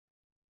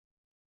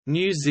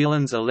New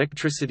Zealand's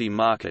electricity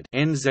market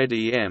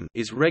 (NZEM)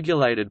 is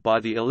regulated by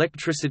the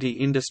Electricity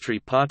Industry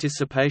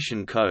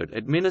Participation Code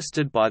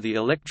administered by the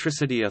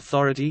Electricity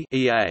Authority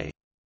 (EA).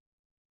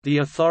 The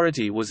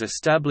authority was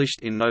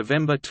established in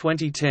November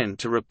 2010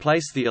 to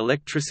replace the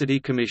Electricity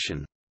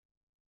Commission.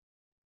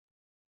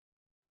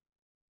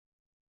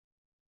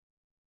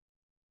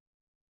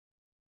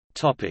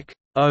 Topic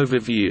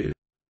Overview.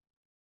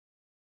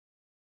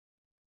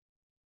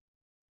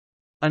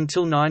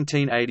 Until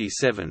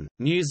 1987,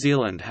 New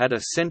Zealand had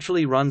a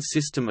centrally run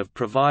system of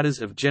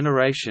providers of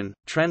generation,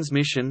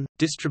 transmission,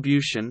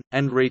 distribution,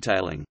 and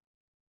retailing.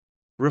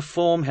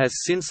 Reform has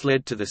since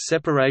led to the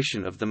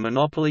separation of the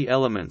monopoly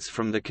elements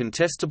from the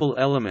contestable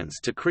elements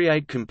to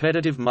create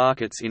competitive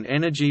markets in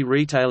energy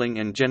retailing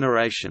and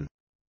generation.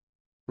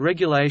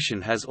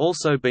 Regulation has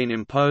also been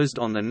imposed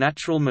on the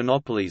natural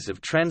monopolies of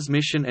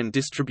transmission and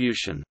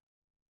distribution.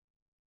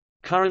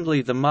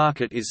 Currently, the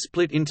market is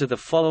split into the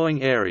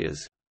following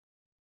areas: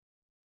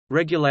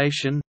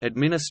 regulation,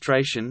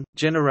 administration,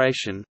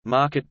 generation,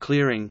 market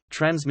clearing,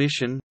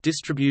 transmission,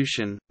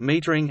 distribution,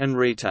 metering and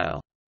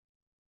retail.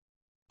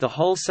 The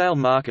wholesale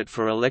market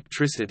for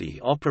electricity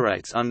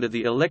operates under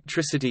the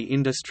Electricity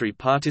Industry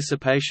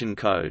Participation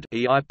Code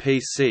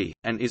 (EIPC)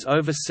 and is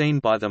overseen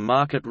by the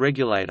market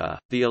regulator,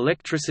 the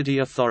Electricity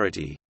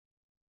Authority.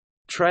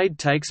 Trade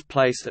takes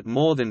place at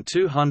more than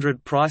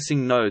 200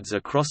 pricing nodes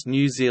across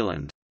New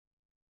Zealand.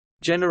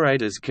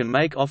 Generators can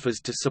make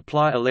offers to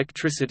supply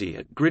electricity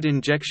at grid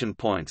injection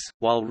points,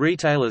 while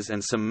retailers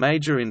and some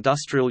major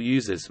industrial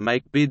users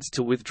make bids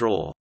to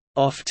withdraw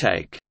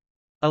offtake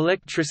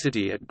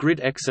electricity at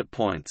grid exit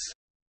points.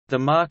 The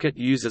market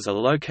uses a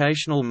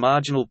locational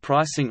marginal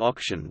pricing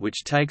auction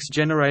which takes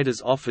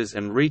generators' offers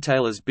and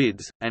retailers'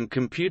 bids, and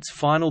computes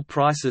final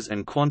prices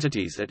and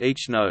quantities at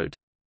each node.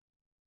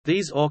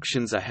 These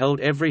auctions are held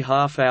every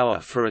half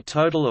hour for a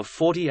total of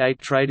 48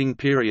 trading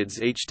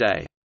periods each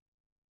day.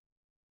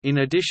 In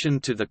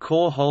addition to the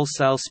core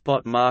wholesale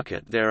spot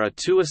market, there are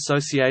two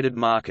associated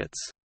markets.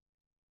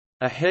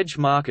 A hedge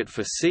market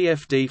for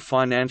CFD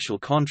financial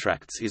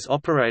contracts is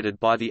operated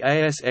by the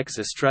ASX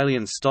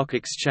Australian Stock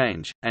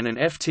Exchange, and an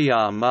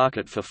FTR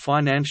market for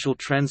financial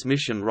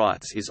transmission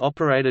rights is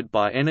operated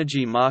by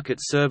Energy Market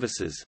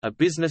Services, a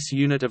business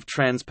unit of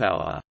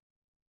Transpower.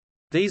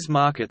 These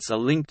markets are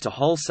linked to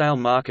wholesale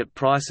market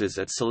prices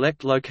at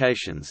select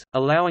locations,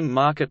 allowing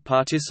market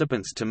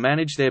participants to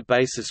manage their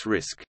basis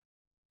risk.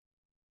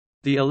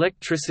 The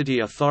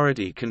Electricity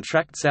Authority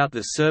contracts out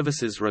the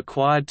services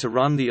required to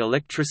run the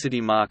electricity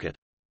market.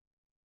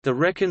 The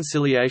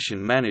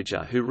reconciliation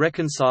manager who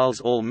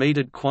reconciles all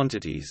metered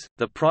quantities,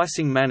 the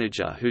pricing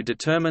manager who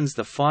determines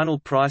the final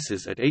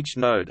prices at each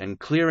node, and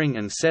clearing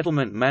and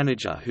settlement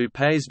manager who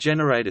pays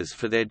generators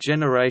for their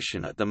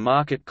generation at the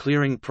market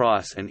clearing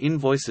price and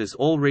invoices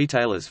all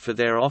retailers for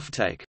their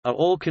offtake, are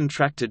all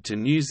contracted to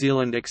New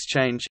Zealand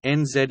Exchange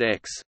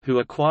 (NZX), who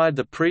acquired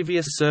the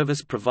previous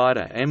service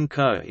provider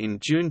MCO in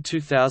June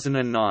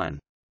 2009.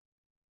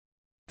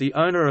 The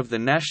owner of the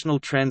national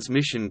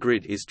transmission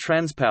grid is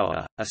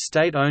Transpower, a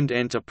state-owned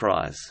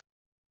enterprise.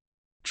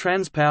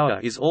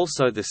 Transpower is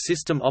also the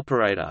system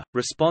operator,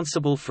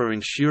 responsible for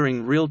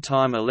ensuring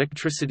real-time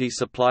electricity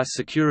supply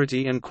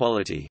security and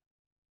quality.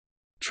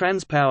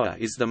 Transpower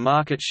is the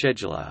market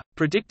scheduler,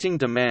 predicting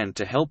demand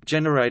to help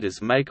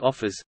generators make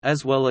offers,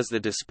 as well as the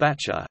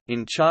dispatcher,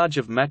 in charge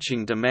of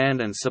matching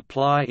demand and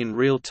supply in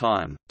real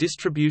time.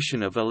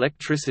 Distribution of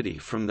electricity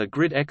from the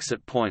grid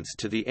exit points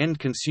to the end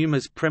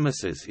consumer's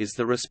premises is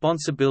the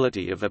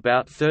responsibility of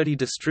about 30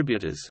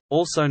 distributors,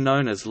 also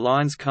known as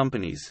lines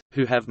companies,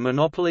 who have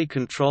monopoly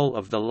control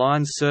of the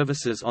line's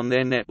services on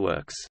their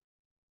networks.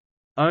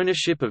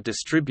 Ownership of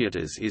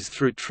distributors is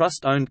through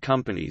trust-owned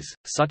companies,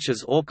 such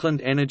as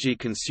Auckland Energy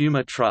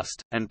Consumer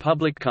Trust, and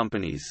public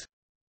companies.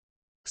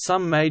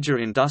 Some major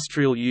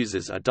industrial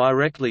users are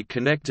directly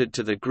connected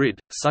to the grid,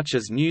 such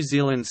as New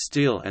Zealand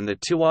Steel and the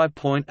Tiwai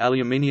Point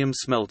aluminium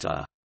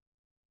smelter.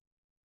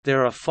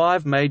 There are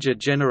 5 major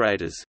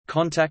generators: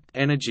 Contact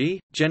Energy,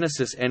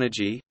 Genesis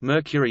Energy,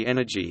 Mercury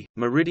Energy,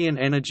 Meridian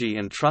Energy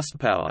and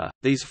Trustpower.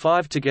 These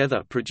 5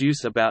 together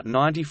produce about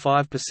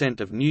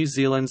 95% of New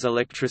Zealand's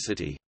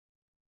electricity.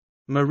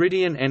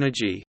 Meridian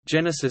Energy,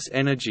 Genesis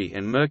Energy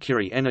and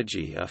Mercury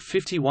Energy are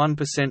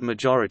 51%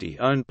 majority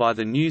owned by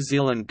the New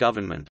Zealand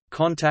government.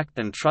 Contact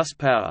and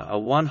Trustpower are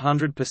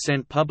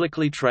 100%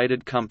 publicly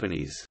traded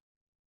companies.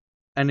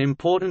 An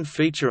important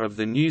feature of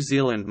the New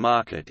Zealand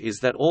market is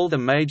that all the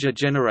major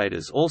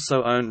generators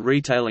also own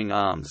retailing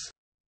arms.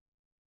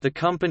 The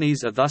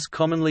companies are thus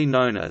commonly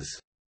known as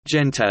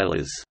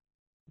gentailers,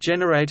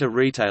 generator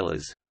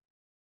retailers.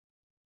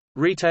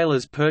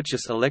 Retailers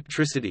purchase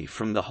electricity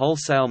from the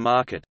wholesale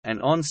market,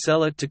 and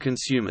on-sell it to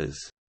consumers.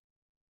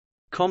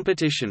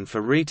 Competition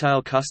for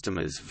retail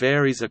customers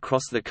varies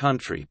across the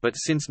country, but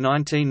since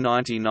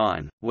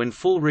 1999, when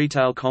full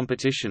retail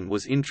competition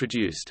was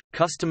introduced,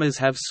 customers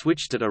have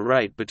switched at a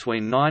rate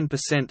between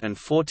 9% and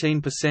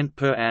 14%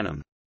 per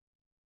annum.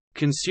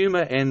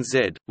 Consumer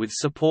NZ, with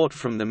support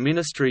from the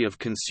Ministry of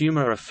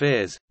Consumer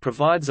Affairs,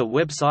 provides a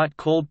website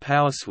called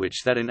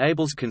PowerSwitch that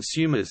enables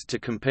consumers to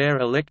compare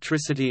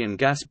electricity and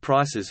gas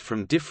prices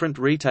from different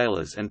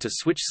retailers and to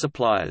switch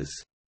suppliers.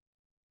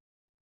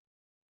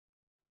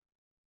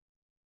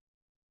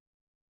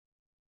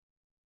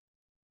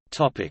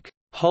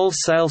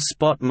 Wholesale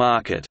spot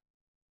market.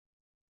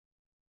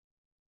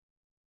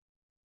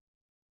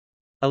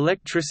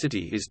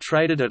 Electricity is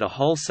traded at a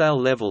wholesale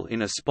level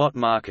in a spot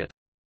market.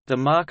 The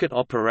market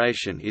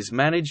operation is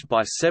managed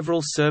by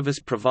several service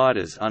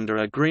providers under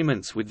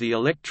agreements with the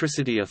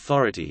Electricity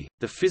Authority.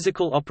 The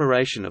physical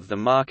operation of the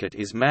market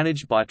is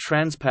managed by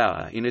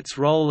Transpower in its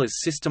role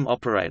as system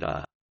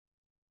operator.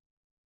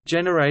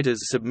 Generators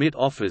submit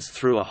offers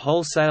through a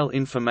wholesale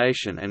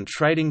information and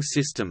trading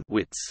system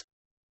 (WITS).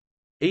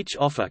 Each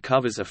offer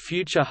covers a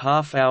future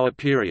half-hour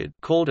period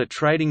called a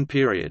trading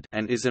period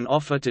and is an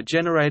offer to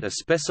generate a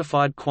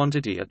specified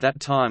quantity at that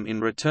time in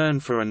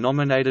return for a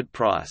nominated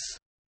price.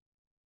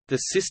 The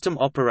system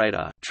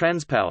operator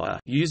Transpower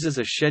uses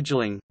a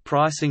scheduling,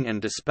 pricing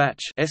and dispatch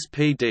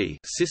 (SPD)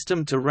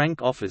 system to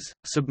rank offers,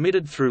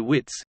 submitted through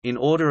WITS, in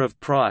order of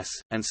price,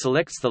 and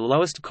selects the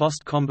lowest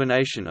cost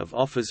combination of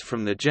offers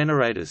from the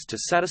generators to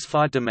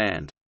satisfy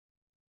demand.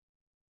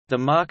 The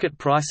market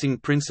pricing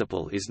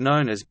principle is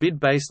known as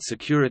bid-based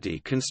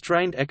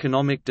security-constrained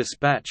economic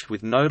dispatch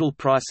with nodal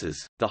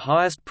prices, the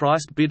highest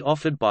priced bid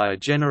offered by a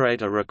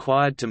generator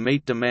required to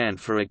meet demand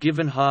for a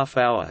given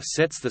half-hour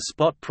sets the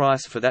spot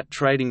price for that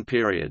trading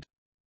period.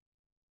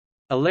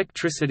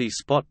 Electricity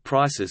spot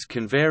prices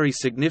can vary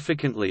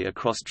significantly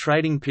across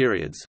trading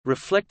periods,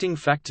 reflecting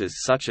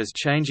factors such as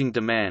changing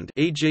demand,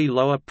 e.g.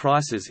 lower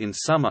prices in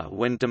summer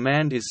when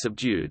demand is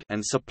subdued,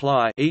 and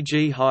supply,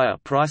 e.g. higher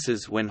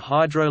prices when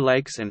hydro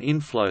lakes and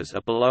inflows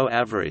are below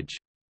average.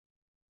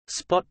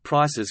 Spot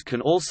prices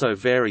can also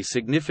vary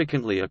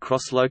significantly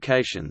across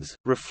locations,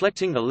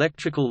 reflecting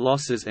electrical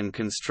losses and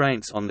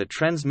constraints on the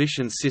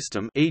transmission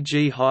system,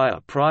 e.g.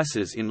 higher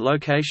prices in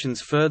locations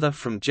further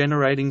from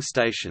generating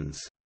stations.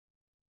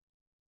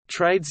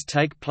 Trades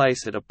take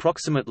place at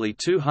approximately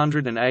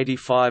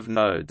 285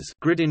 nodes,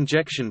 grid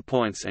injection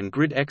points and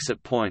grid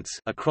exit points,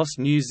 across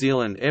New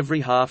Zealand every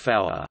half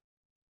hour.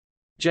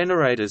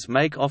 Generators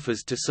make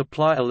offers to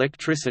supply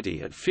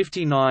electricity at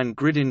 59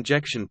 grid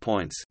injection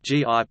points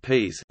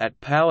 (GIPs) at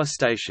power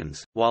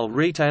stations, while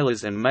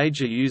retailers and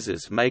major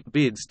users make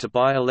bids to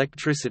buy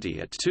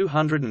electricity at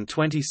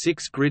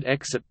 226 grid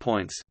exit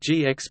points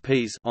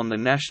 (GXPs) on the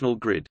national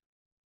grid.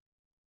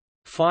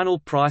 Final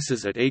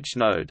prices at each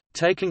node,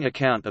 taking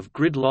account of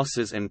grid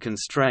losses and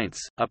constraints,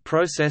 are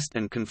processed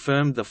and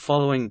confirmed the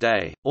following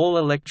day. All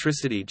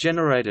electricity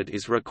generated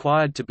is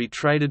required to be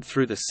traded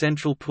through the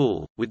central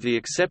pool, with the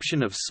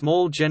exception of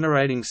small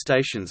generating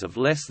stations of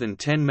less than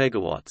 10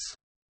 MW.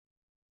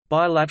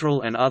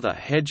 Bilateral and other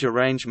hedge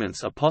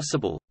arrangements are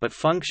possible, but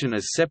function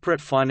as separate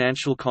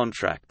financial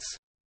contracts.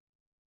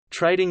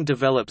 Trading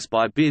develops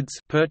by bids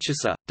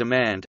purchaser,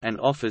 demand and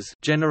offers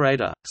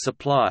generator,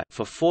 supply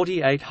for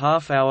 48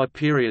 half-hour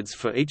periods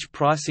for each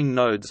pricing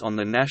nodes on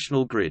the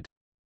national grid.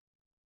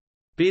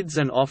 Bids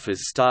and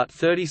offers start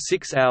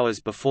 36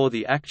 hours before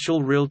the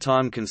actual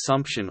real-time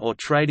consumption or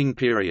trading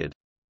period.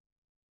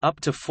 Up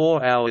to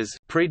 4 hours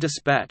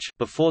pre-dispatch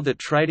before the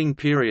trading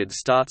period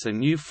starts, a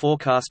new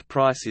forecast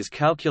price is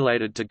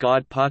calculated to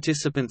guide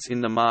participants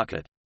in the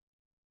market.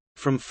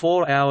 From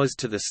 4 hours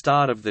to the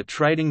start of the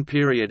trading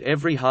period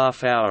every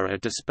half hour a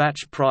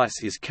dispatch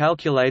price is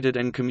calculated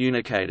and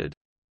communicated.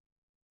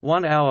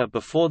 1 hour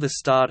before the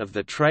start of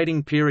the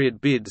trading period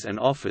bids and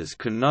offers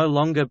can no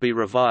longer be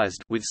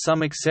revised with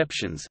some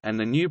exceptions, and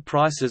the new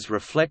prices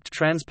reflect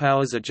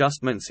Transpower's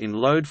adjustments in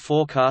load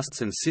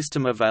forecasts and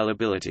system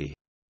availability.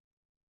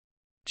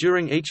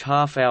 During each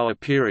half-hour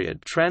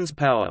period,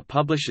 Transpower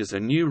publishes a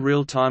new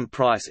real-time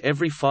price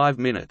every 5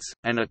 minutes,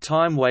 and a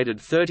time-weighted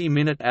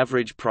 30-minute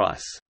average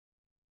price.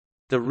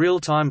 The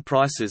real-time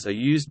prices are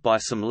used by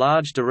some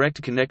large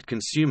direct connect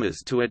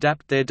consumers to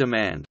adapt their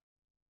demand.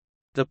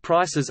 The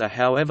prices are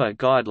however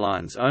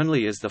guidelines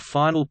only, as the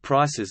final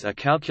prices are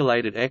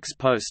calculated ex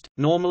post,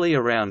 normally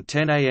around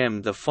 10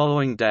 a.m. the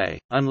following day,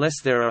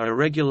 unless there are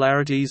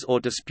irregularities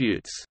or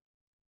disputes.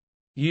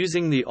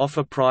 Using the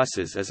offer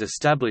prices as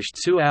established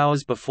 2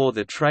 hours before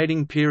the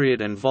trading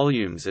period and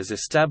volumes as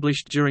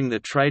established during the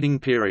trading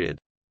period.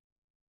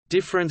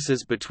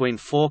 Differences between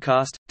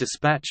forecast,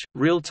 dispatch,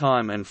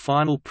 real-time and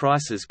final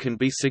prices can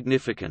be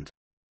significant.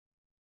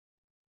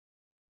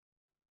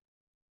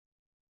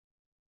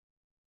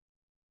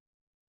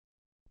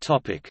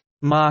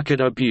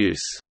 Market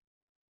abuse.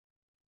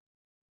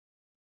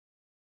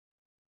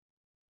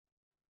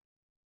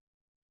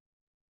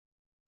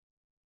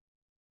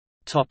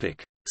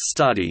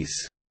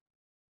 Studies.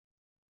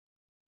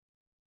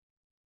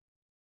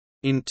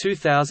 In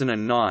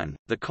 2009,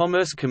 the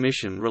Commerce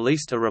Commission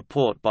released a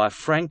report by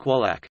Frank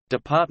Wallach,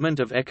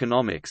 Department of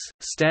Economics,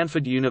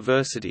 Stanford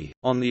University,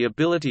 on the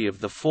ability of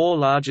the four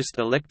largest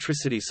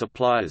electricity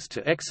suppliers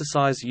to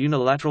exercise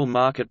unilateral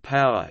market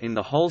power in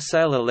the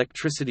wholesale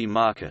electricity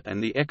market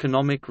and the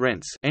economic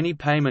rents, any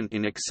payment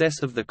in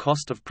excess of the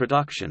cost of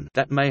production,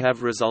 that may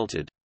have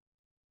resulted.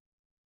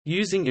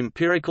 Using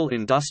empirical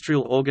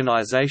industrial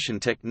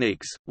organization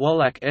techniques,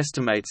 Wallach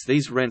estimates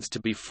these rents to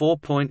be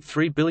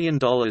 $4.3 billion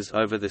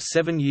over the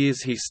 7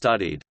 years he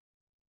studied.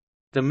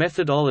 The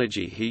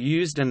methodology he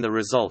used and the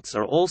results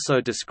are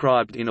also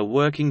described in a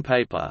working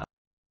paper.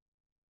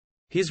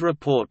 His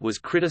report was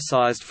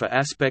criticized for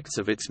aspects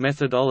of its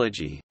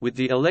methodology, with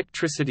the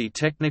Electricity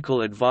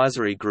Technical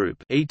Advisory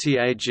Group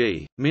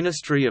 (ETAG),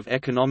 Ministry of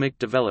Economic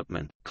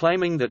Development,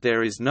 claiming that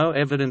there is no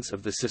evidence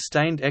of the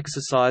sustained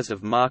exercise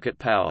of market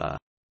power.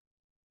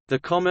 The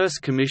Commerce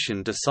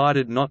Commission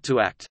decided not to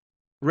act.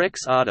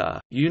 Rex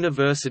Arter,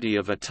 University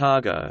of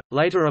Otago,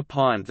 later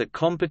opined that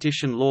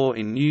competition law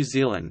in New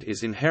Zealand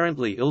is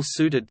inherently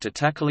ill-suited to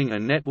tackling a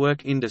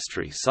network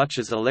industry such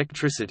as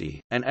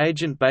electricity. An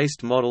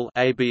agent-based model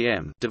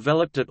 (ABM)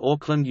 developed at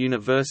Auckland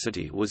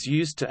University was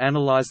used to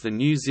analyse the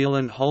New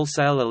Zealand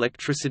wholesale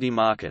electricity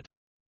market.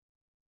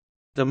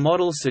 The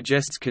model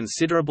suggests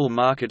considerable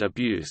market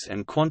abuse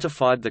and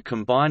quantified the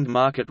combined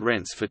market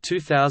rents for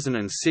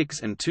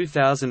 2006 and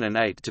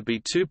 2008 to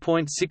be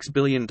 $2.6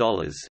 billion.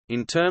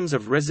 In terms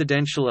of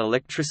residential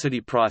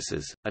electricity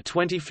prices, a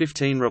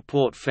 2015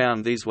 report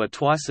found these were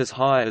twice as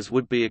high as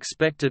would be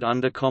expected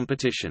under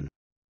competition.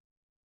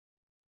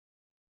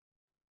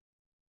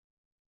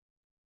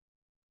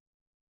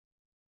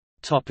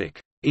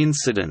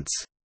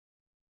 Incidents.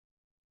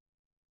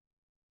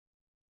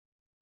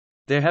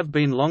 There have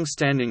been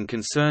long-standing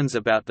concerns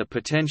about the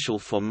potential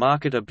for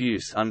market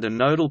abuse under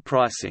nodal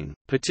pricing,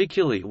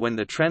 particularly when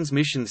the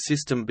transmission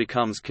system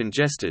becomes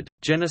congested.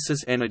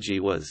 Genesis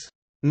Energy was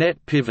net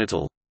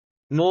pivotal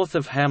north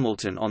of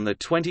Hamilton on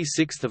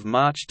 26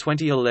 March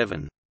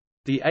 2011.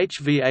 The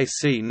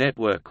HVAC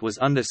network was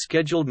under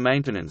scheduled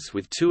maintenance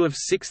with 2 of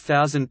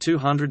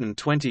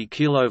 6,220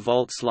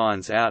 kV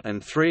lines out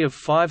and 3 of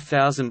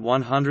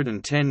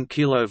 5,110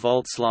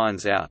 kV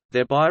lines out,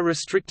 thereby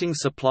restricting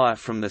supply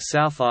from the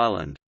South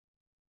Island.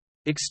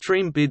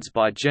 Extreme bids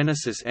by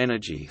Genesis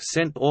Energy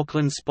sent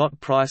Auckland spot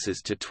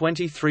prices to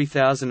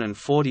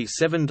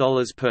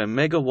 $23,047 per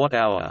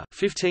megawatt-hour,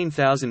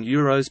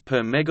 €15,000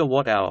 per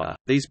megawatt-hour.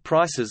 These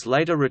prices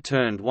later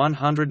returned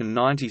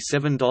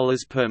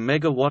 $197 per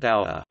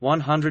megawatt-hour,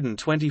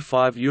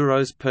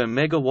 €125 per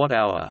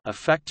megawatt-hour, a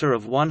factor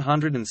of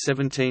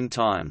 117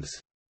 times.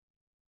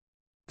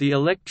 The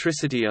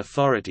Electricity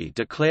Authority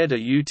declared a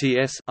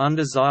UTS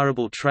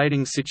undesirable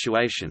trading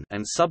situation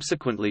and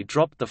subsequently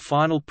dropped the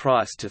final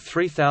price to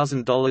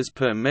 $3,000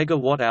 per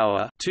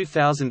megawatt-hour,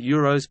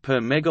 €2,000 per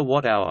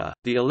megawatt-hour.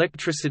 The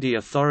Electricity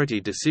Authority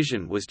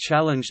decision was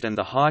challenged and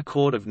the High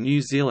Court of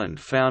New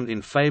Zealand found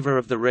in favour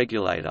of the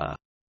regulator.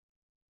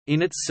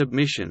 In its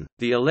submission,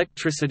 the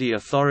Electricity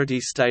Authority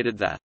stated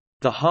that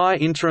the high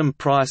interim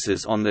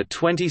prices on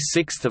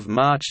 26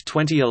 March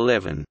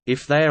 2011,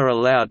 if they are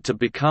allowed to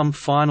become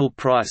final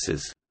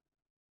prices,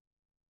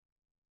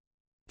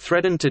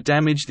 threaten to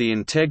damage the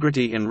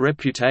integrity and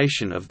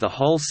reputation of the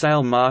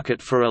wholesale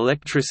market for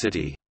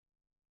electricity.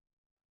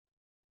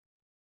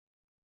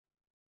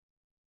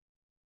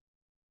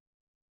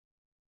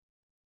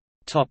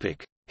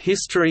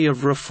 History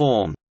of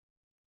reform.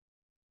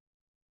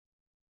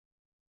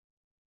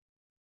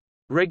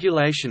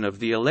 Regulation of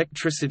the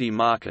electricity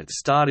market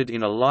started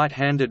in a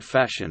light-handed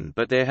fashion,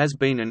 but there has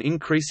been an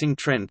increasing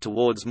trend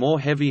towards more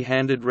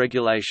heavy-handed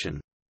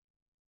regulation.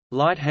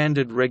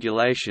 Light-handed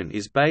regulation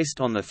is based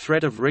on the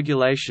threat of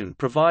regulation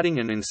providing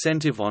an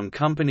incentive on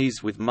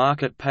companies with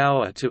market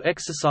power to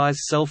exercise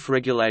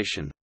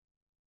self-regulation.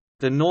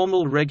 The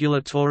normal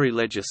regulatory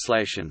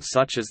legislation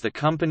such as the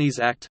Companies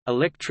Act,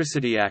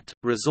 Electricity Act,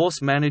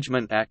 Resource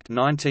Management Act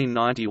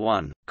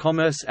 1991,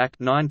 Commerce Act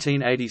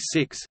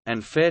 1986,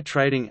 and Fair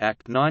Trading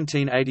Act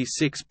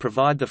 1986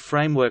 provide the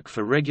framework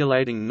for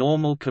regulating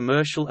normal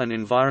commercial and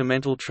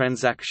environmental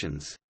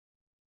transactions.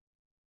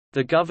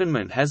 The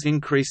government has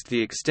increased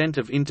the extent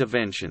of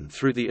intervention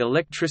through the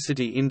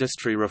Electricity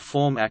Industry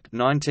Reform Act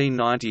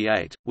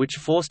 1998, which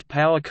forced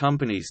power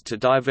companies to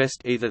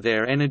divest either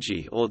their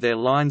energy or their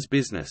lines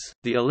business.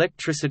 The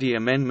Electricity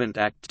Amendment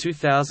Act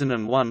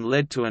 2001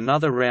 led to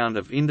another round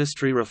of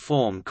industry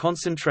reform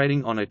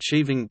concentrating on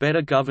achieving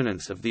better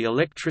governance of the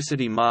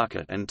electricity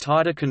market and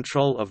tighter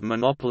control of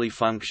monopoly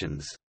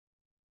functions.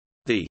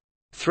 The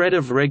threat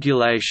of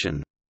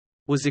regulation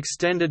was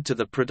extended to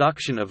the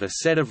production of a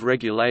set of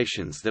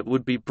regulations that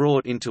would be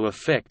brought into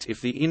effect if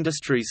the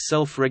industry's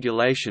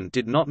self-regulation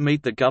did not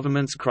meet the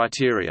government's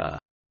criteria.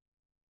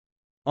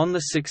 On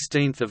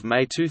 16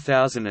 May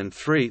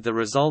 2003, the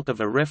result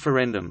of a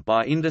referendum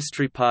by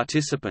industry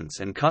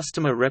participants and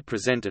customer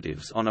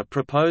representatives on a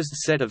proposed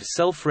set of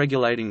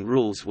self-regulating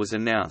rules was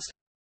announced.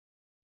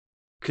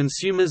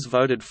 Consumers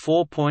voted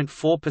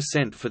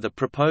 4.4% for the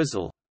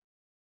proposal.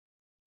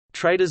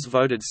 Traders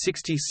voted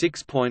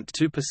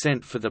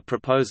 66.2% for the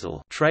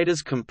proposal.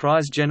 Traders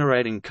comprise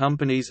generating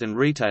companies and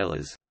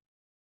retailers.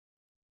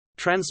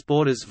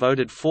 Transporters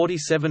voted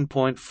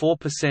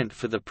 47.4%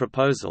 for the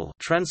proposal.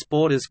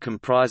 Transporters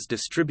comprise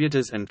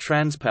distributors and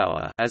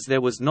Transpower. As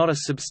there was not a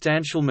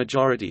substantial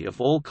majority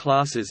of all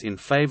classes in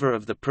favor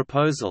of the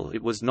proposal,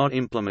 it was not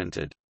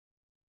implemented.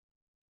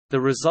 The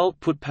result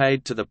put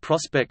paid to the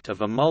prospect of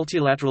a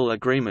multilateral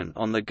agreement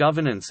on the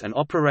governance and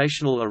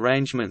operational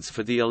arrangements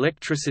for the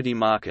electricity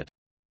market.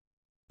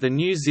 The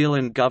New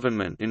Zealand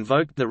government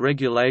invoked the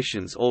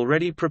regulations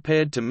already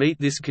prepared to meet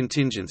this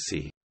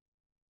contingency.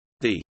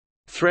 The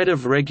threat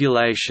of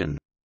regulation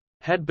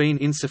had been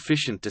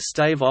insufficient to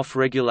stave off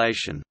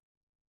regulation.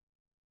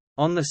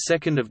 On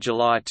 2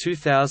 July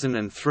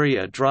 2003,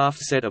 a draft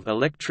set of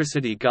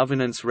electricity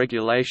governance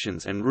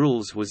regulations and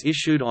rules was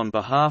issued on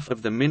behalf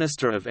of the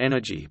Minister of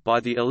Energy by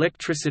the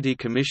Electricity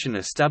Commission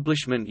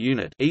Establishment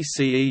Unit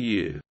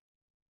 (ECEU).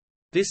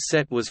 This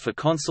set was for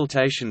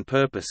consultation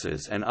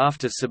purposes, and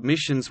after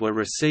submissions were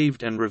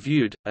received and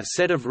reviewed, a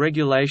set of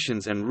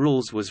regulations and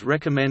rules was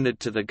recommended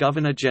to the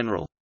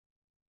Governor-General.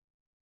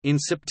 In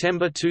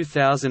September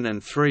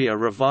 2003, a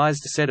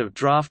revised set of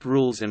draft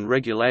rules and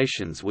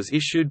regulations was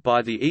issued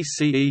by the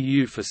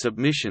ECEU for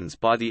submissions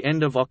by the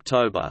end of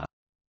October.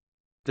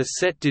 The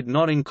set did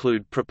not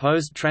include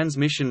proposed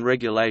transmission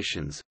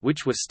regulations,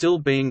 which were still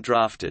being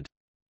drafted.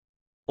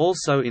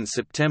 Also in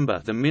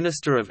September, the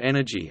Minister of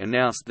Energy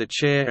announced the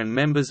chair and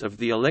members of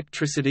the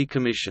Electricity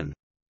Commission.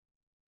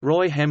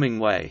 Roy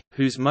Hemingway,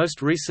 whose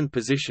most recent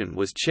position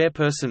was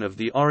chairperson of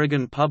the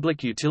Oregon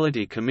Public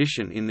Utility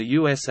Commission in the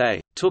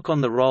USA, took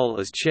on the role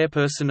as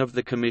chairperson of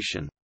the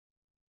commission.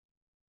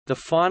 The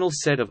final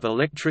set of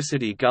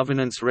electricity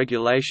governance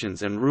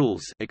regulations and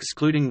rules,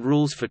 excluding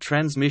rules for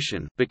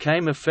transmission,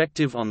 became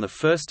effective on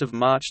 1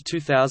 March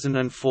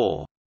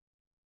 2004.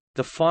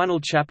 The final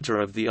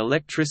chapter of the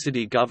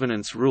Electricity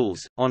Governance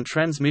Rules, on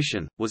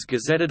transmission, was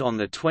gazetted on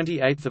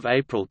 28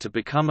 April to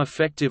become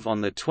effective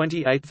on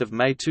 28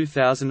 May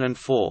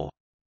 2004.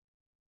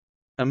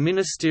 A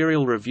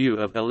ministerial review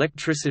of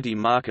electricity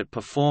market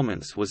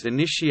performance was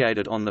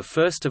initiated on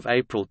 1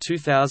 April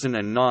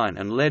 2009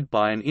 and led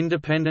by an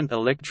independent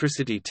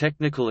electricity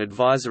technical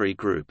advisory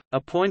group,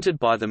 appointed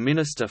by the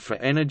Minister for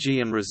Energy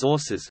and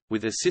Resources,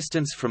 with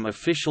assistance from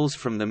officials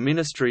from the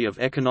Ministry of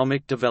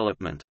Economic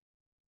Development.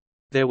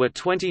 There were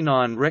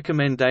 29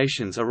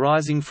 recommendations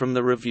arising from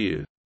the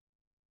review.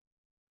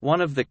 One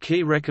of the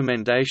key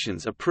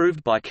recommendations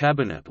approved by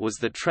Cabinet was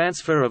the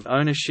transfer of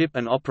ownership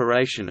and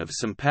operation of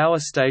some power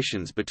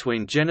stations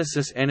between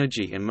Genesis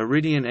Energy and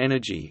Meridian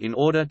Energy in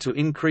order to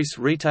increase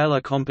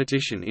retailer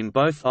competition in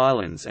both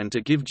islands and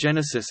to give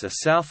Genesis a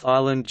South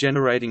Island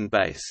generating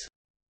base.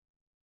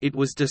 It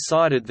was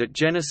decided that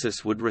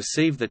Genesis would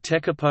receive the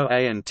Tekapo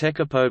A and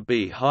Tekapo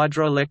B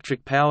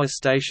hydroelectric power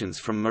stations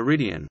from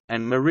Meridian,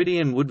 and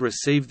Meridian would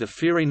receive the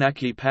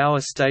Whirinaki power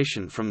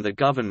station from the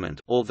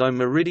government, although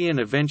Meridian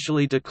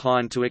eventually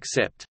declined to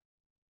accept.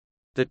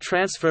 The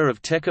transfer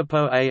of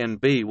Tekapo A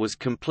and B was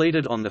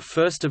completed on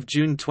 1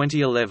 June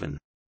 2011.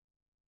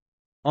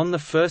 On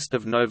 1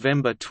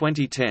 November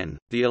 2010,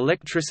 the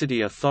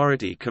Electricity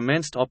Authority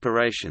commenced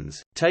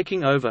operations,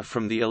 taking over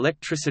from the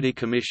Electricity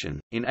Commission.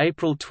 In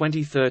April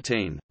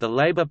 2013, the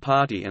Labour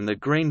Party and the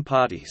Green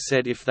Party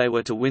said if they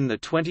were to win the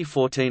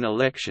 2014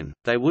 election,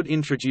 they would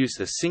introduce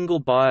a single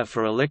buyer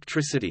for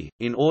electricity,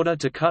 in order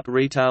to cut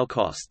retail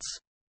costs.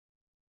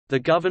 The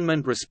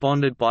government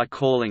responded by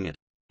calling it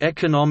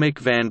economic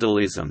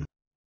vandalism,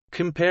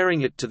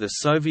 comparing it to the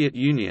Soviet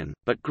Union,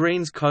 but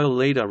Greens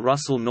co-leader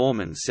Russell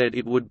Norman said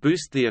it would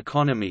boost the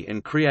economy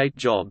and create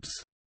jobs.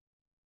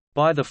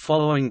 By the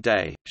following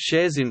day,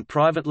 shares in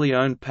privately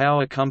owned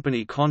power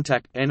company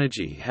Contact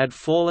Energy had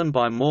fallen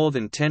by more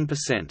than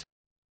 10%.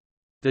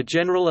 The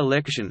general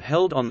election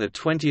held on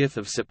 20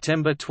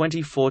 September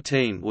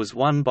 2014 was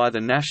won by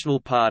the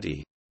National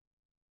Party.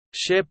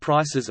 Share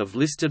prices of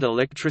listed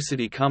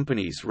electricity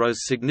companies rose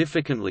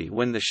significantly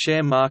when the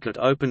share market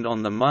opened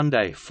on the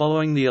Monday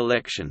following the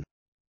election.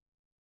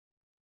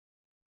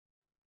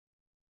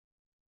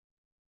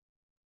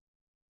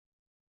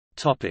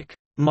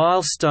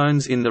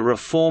 Milestones in the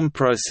reform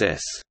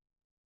process.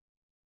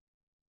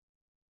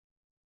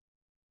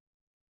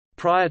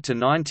 Prior to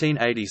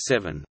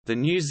 1987, the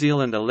New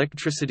Zealand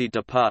Electricity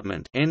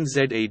Department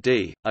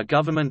 (NZED), a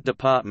government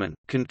department,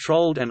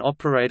 controlled and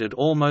operated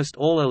almost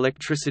all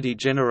electricity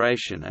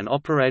generation and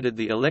operated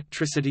the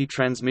electricity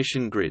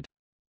transmission grid.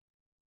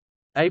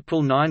 April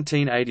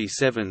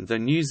 1987, the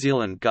New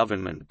Zealand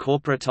government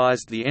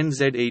corporatised the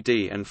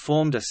NZED and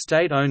formed a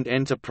state-owned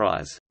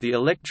enterprise, the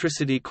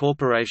Electricity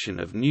Corporation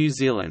of New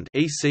Zealand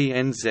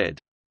 (ECNZ).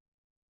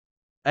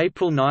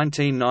 April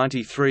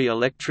 1993,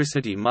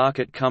 Electricity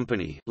Market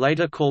Company,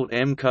 later called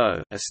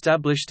EMCO,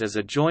 established as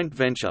a joint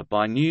venture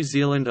by New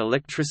Zealand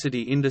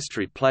electricity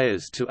industry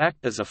players to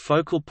act as a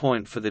focal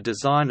point for the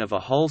design of a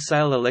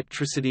wholesale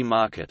electricity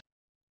market.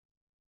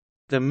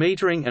 The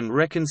Metering and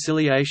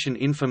Reconciliation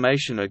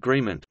Information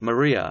Agreement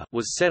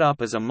was set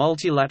up as a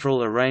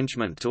multilateral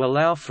arrangement to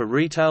allow for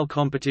retail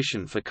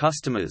competition for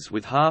customers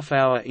with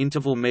half-hour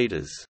interval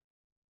meters.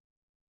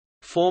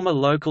 Former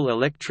local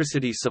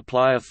electricity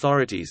supply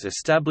authorities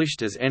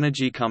established as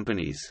energy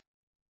companies.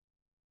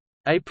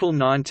 April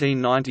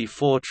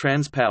 1994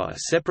 Transpower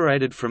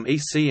separated from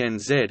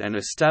ECNZ and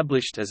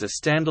established as a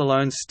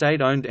standalone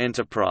state-owned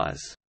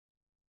enterprise.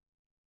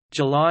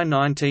 July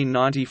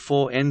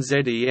 1994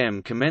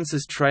 NZEM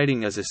commences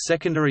trading as a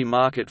secondary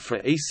market for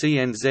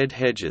ECNZ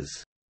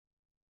hedges.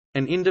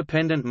 An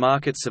independent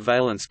market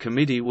surveillance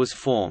committee was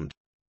formed.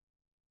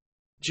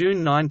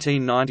 June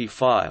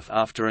 1995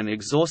 After an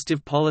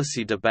exhaustive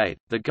policy debate,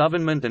 the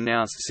government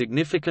announced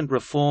significant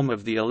reform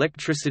of the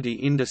electricity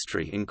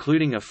industry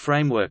including a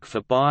framework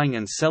for buying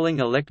and selling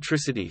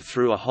electricity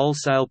through a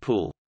wholesale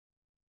pool.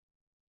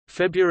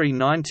 February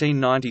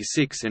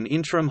 1996 An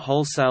interim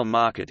wholesale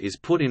market is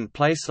put in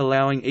place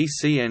allowing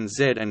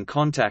ECNZ and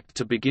Contact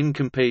to begin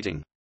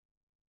competing.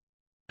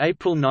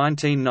 April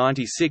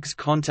 1996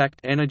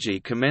 Contact Energy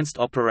commenced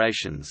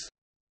operations.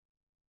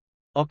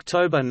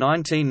 October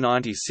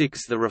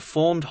 1996 The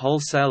reformed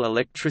wholesale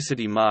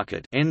electricity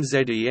market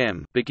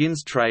 (NZEM)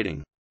 begins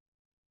trading.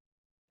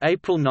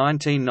 April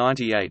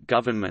 1998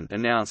 Government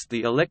announced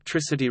the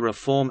Electricity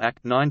Reform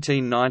Act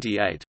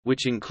 1998,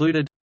 which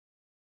included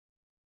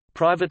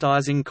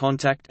privatizing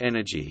Contact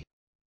Energy,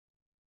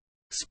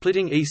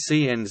 splitting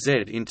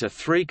ECNZ into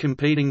 3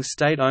 competing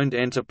state-owned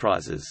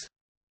enterprises,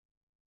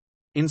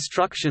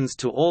 instructions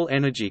to all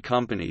energy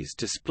companies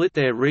to split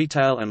their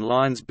retail and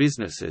lines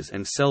businesses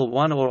and sell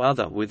one or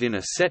other within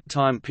a set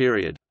time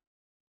period.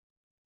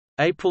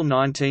 April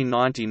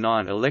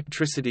 1999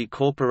 Electricity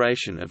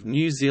Corporation of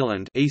New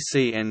Zealand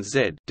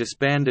 (ECNZ)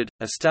 disbanded,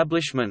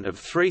 establishment of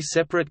 3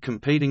 separate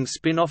competing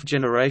spin-off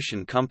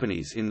generation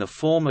companies in the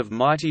form of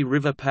Mighty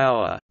River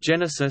Power,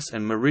 Genesis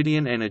and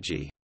Meridian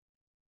Energy.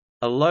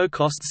 A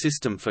low-cost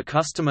system for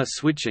customer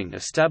switching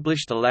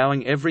established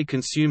allowing every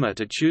consumer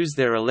to choose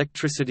their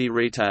electricity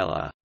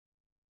retailer.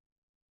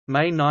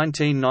 May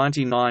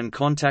 1999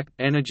 Contact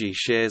Energy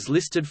shares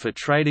listed for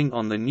trading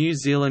on the New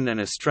Zealand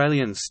and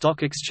Australian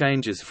stock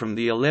exchanges from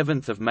the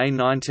 11th of May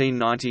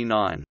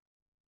 1999.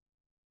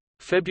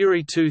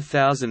 February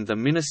 2000 The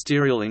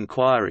ministerial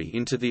inquiry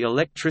into the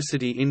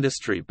electricity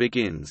industry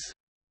begins.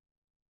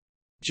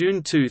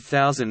 June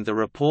 2000 The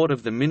report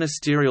of the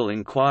ministerial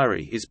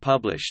inquiry is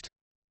published.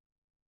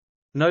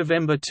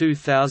 November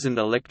 2000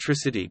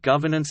 Electricity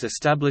Governance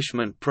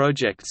Establishment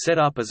Project set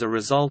up as a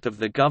result of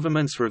the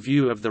government's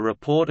review of the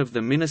report of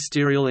the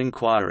ministerial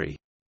inquiry.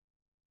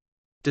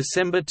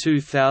 December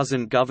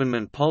 2000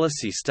 Government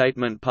Policy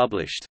Statement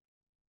published.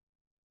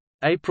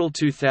 April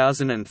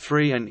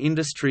 2003 An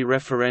industry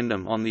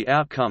referendum on the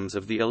outcomes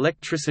of the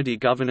Electricity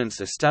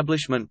Governance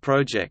Establishment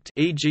Project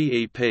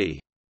 (EGEP).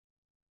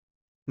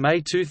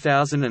 May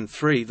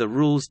 2003 The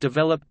rules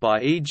developed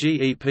by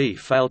EGEP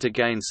failed to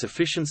gain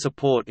sufficient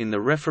support in the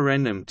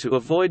referendum to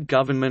avoid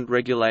government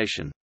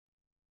regulation.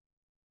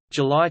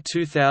 July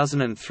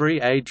 2003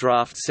 A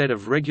draft set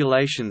of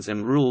regulations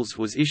and rules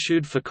was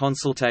issued for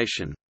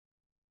consultation.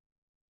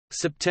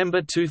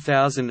 September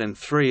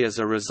 2003 As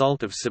a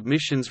result of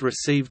submissions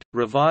received,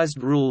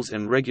 revised rules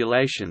and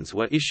regulations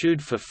were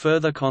issued for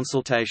further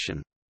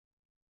consultation.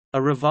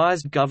 A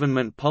revised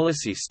government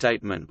policy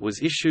statement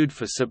was issued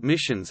for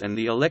submissions and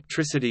the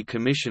Electricity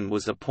Commission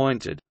was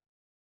appointed.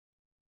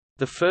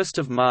 1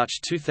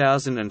 March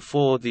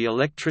 2004 The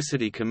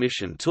Electricity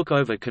Commission took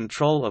over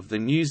control of the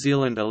New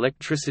Zealand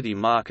electricity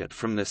market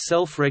from the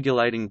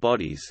self-regulating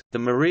bodies, the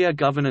Maria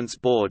Governance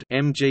Board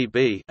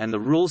 (MGB) and the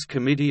Rules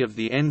Committee of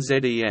the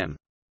NZEM.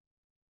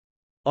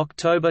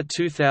 October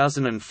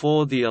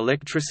 2004 The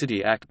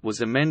Electricity Act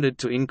was amended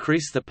to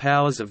increase the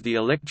powers of the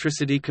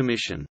Electricity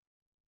Commission.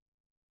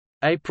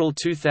 April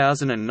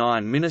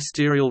 2009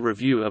 Ministerial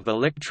review of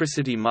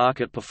electricity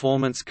market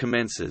performance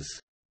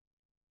commences.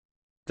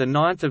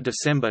 9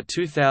 December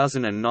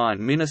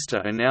 2009 Minister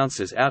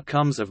announces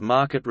outcomes of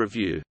market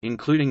review,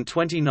 including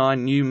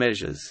 29 new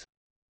measures.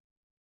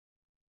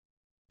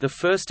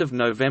 1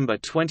 November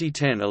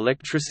 2010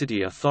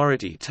 Electricity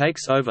Authority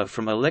takes over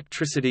from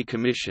Electricity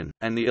Commission,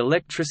 and the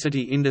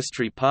Electricity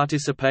Industry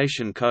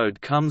Participation Code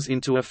comes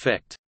into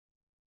effect.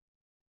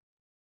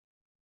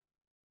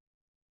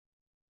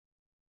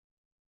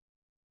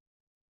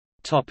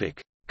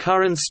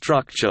 Current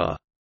structure.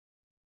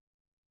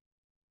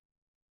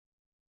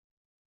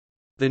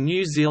 The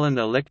New Zealand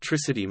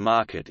electricity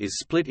market is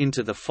split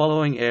into the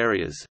following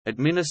areas: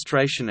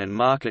 administration and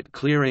market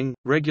clearing,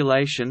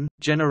 regulation,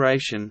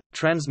 generation,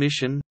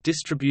 transmission,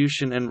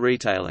 distribution and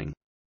retailing.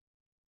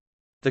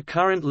 The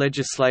current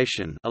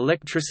legislation,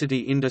 Electricity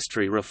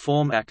Industry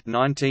Reform Act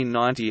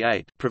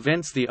 1998,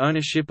 prevents the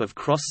ownership of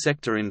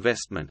cross-sector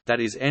investment, that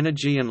is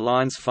energy and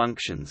lines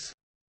functions.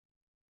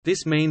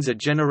 This means a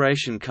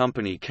generation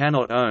company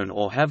cannot own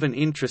or have an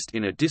interest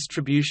in a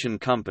distribution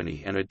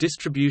company, and a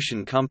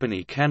distribution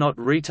company cannot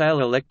retail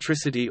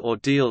electricity or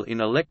deal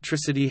in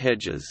electricity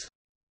hedges.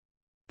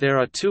 There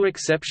are two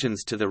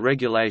exceptions to the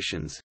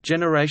regulations.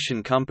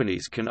 Generation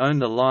companies can own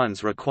the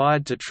lines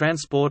required to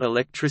transport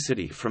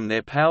electricity from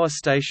their power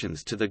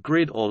stations to the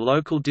grid or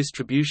local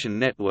distribution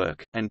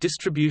network, and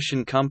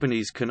distribution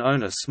companies can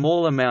own a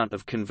small amount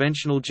of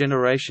conventional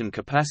generation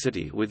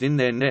capacity within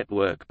their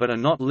network but are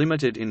not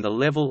limited in the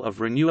level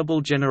of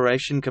renewable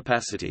generation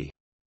capacity.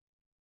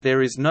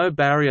 There is no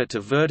barrier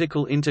to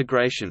vertical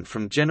integration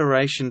from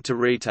generation to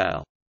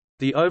retail.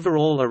 The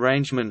overall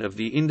arrangement of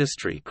the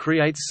industry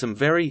creates some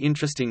very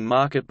interesting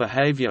market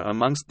behavior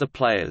amongst the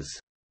players.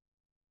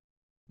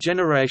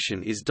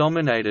 Generation is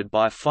dominated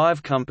by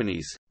 5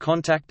 companies: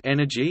 Contact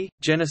Energy,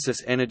 Genesis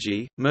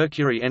Energy,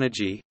 Mercury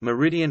Energy,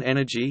 Meridian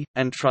Energy,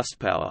 and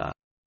TrustPower.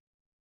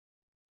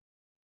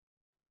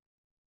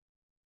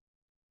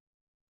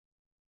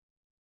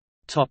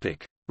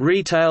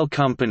 Retail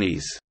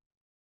companies.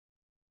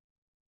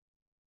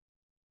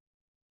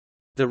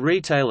 The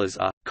retailers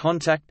are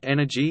Contact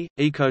Energy,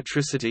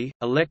 Ecotricity,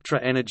 Electra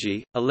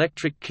Energy,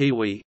 Electric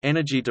Kiwi,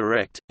 Energy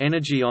Direct,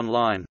 Energy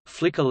Online,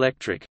 Flick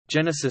Electric,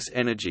 Genesis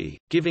Energy,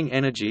 Giving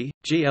Energy,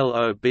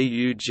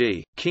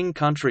 GLOBUG, King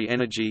Country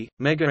Energy,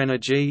 Mega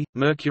Energy,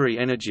 Mercury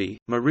Energy,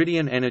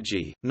 Meridian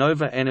Energy,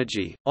 Nova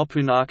Energy,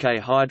 Opunake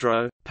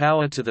Hydro,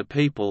 Power to the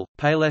People,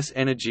 Payless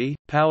Energy,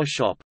 Power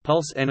Shop,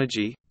 Pulse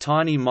Energy,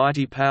 Tiny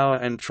Mighty Power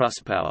and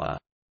TrustPower.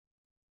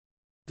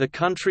 The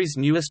country's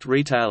newest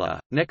retailer,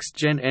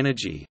 NextGen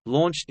Energy,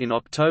 launched in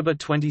October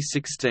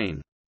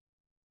 2016.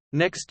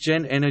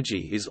 NextGen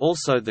Energy is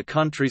also the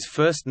country's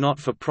first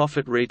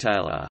not-for-profit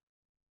retailer.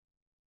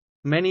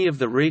 Many of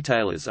the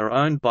retailers are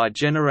owned by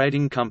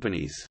generating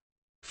companies.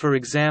 For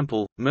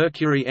example,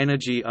 Mercury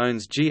Energy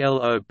owns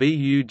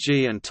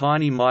GLOBUG and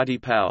Tiny Mighty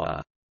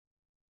Power.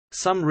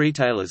 Some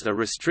retailers are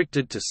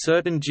restricted to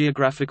certain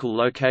geographical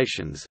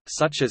locations,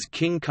 such as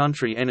King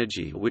Country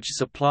Energy, which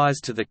supplies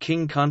to the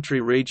King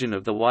Country region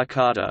of the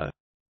Waikato.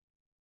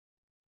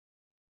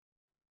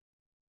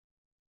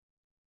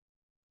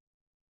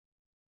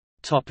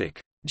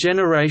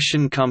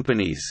 Generation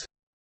companies.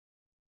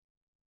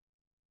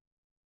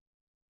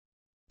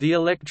 The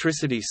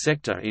electricity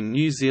sector in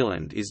New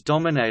Zealand is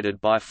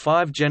dominated by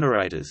 5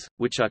 generators,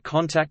 which are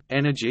Contact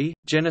Energy,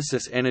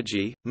 Genesis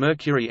Energy,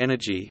 Mercury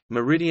Energy,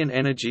 Meridian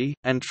Energy,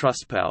 and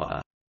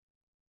TrustPower.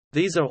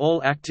 These are all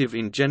active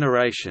in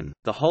generation,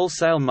 the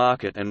wholesale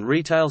market and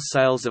retail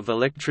sales of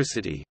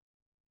electricity.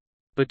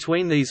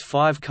 Between these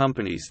 5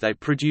 companies they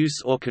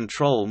produce or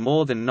control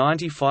more than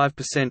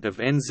 95%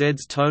 of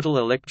NZ's total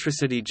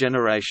electricity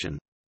generation.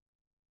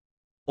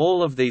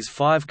 All of these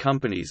 5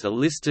 companies are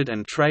listed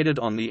and traded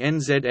on the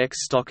NZX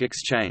Stock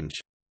Exchange.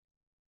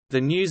 The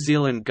New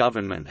Zealand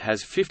government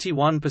has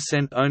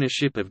 51%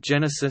 ownership of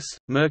Genesis,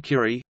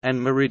 Mercury,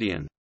 and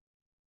Meridian.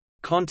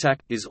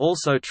 Contact is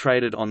also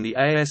traded on the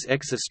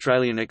ASX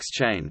Australian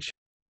Exchange.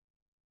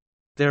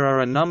 There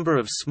are a number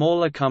of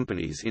smaller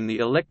companies in the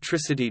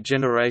electricity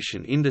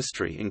generation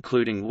industry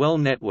including Well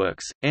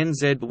Networks,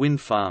 NZ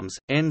Wind Farms,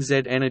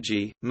 NZ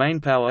Energy,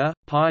 Mainpower,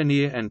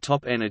 Pioneer and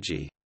Top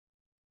Energy.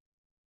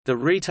 The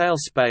retail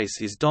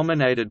space is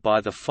dominated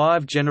by the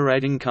 5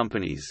 generating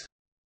companies.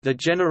 The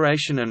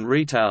generation and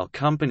retail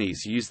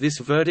companies use this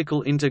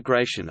vertical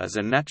integration as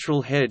a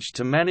natural hedge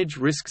to manage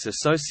risks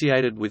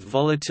associated with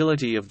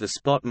volatility of the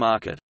spot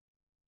market.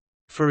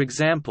 For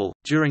example,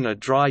 during a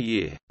dry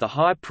year, the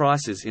high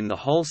prices in the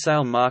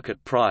wholesale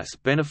market price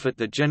benefit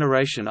the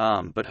generation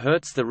arm but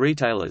hurts the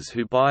retailers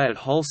who buy at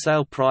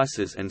wholesale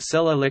prices and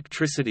sell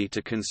electricity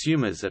to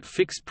consumers at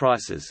fixed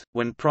prices.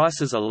 When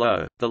prices are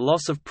low, the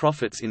loss of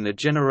profits in the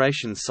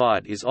generation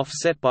side is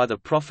offset by the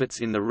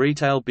profits in the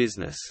retail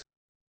business.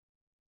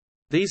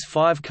 These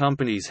 5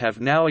 companies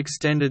have now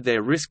extended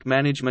their risk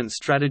management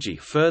strategy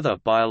further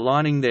by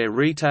aligning their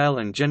retail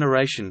and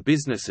generation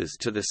businesses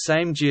to the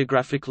same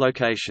geographic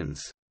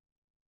locations.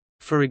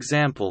 For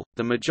example,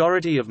 the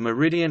majority of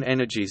Meridian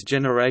Energy's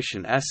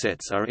generation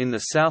assets are in the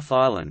South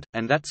Island,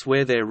 and that's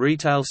where their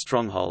retail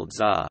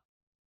strongholds are.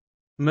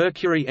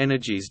 Mercury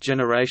Energy's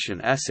generation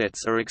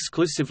assets are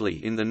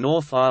exclusively in the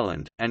North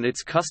Island, and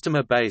its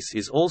customer base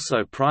is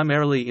also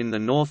primarily in the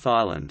North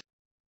Island.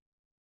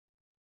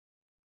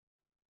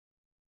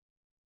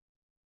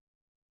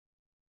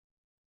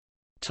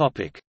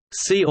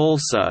 See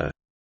also: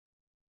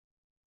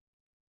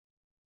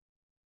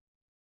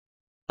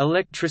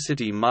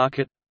 Electricity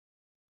market,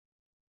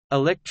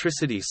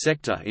 Electricity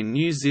sector in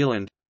New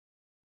Zealand,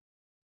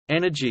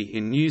 Energy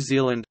in New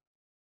Zealand,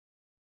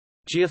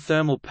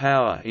 Geothermal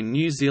power in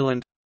New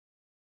Zealand,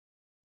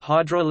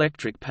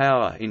 Hydroelectric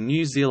power in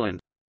New Zealand,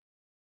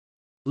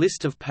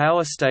 List of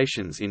power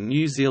stations in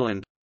New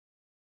Zealand,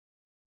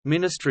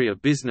 Ministry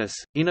of Business,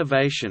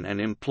 Innovation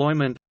and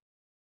Employment,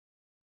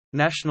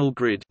 National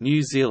Grid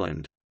New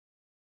Zealand,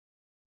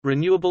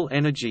 Renewable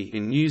energy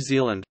in New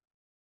Zealand,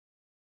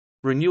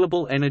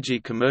 Renewable energy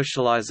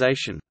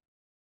commercialisation,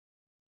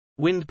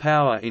 Wind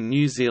power in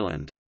New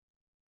Zealand.